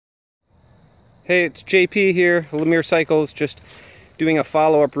Hey, it's JP here, LaMere Cycles, just doing a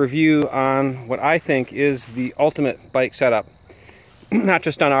follow-up review on what I think is the ultimate bike setup. Not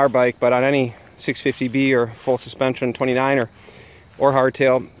just on our bike, but on any 650B or full suspension 29er or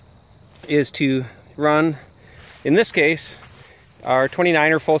hardtail, is to run, in this case, our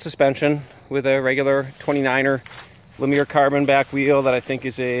 29er full suspension with a regular 29er LaMere carbon back wheel that I think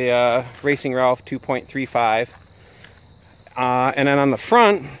is a Racing Ralph 2.35. And then on the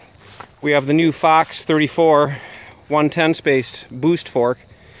front, we have the new Fox 34 110 spaced boost fork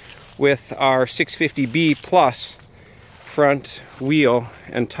with our 650B plus front wheel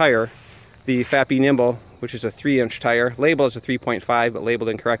and tire, the Fat-B Nimble, which is a 3-inch tire, labeled as a 3.5 but labeled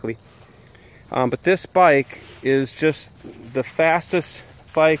incorrectly. But this bike is just the fastest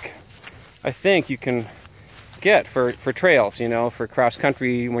bike I think you can get for trails, you know, for cross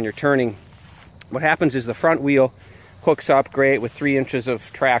country when you're turning. What happens is the front wheel hooks up great with 3 inches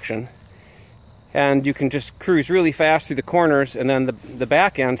of traction, and you can just cruise really fast through the corners, and then the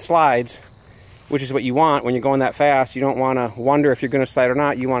back end slides, which is what you want when you're going that fast. You don't want to wonder if you're going to slide or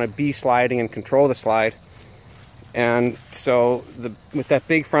not. You want to be sliding and control the slide. And so with that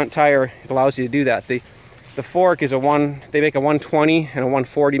big front tire, it allows you to do that. The fork is they make a 120 and a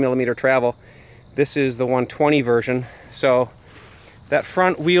 140 millimeter travel. This is the 120 version. So that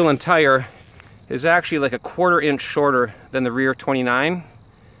front wheel and tire is actually like a 1/4 inch shorter than the rear 29.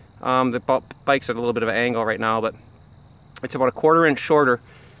 The bike's at a little bit of an angle right now, but it's about a 1/4 inch shorter.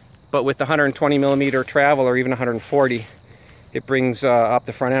 But with the 120 millimeter travel, or even 140, it brings up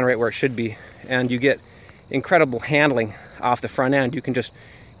the front end right where it should be, and you get incredible handling off the front end. You can just,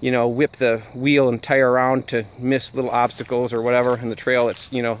 you know, whip the wheel and tire around to miss little obstacles or whatever in the trail.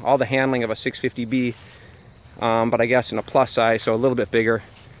 It's, you know, all the handling of a 650B, but I guess in a plus size, so a little bit bigger.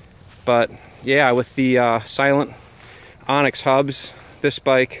 But yeah, with the silent Onyx hubs, this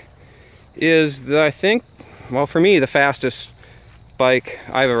bike is, I think, well, for me, the fastest bike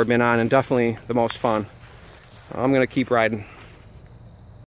I've ever been on, and definitely the most fun. I'm gonna keep riding.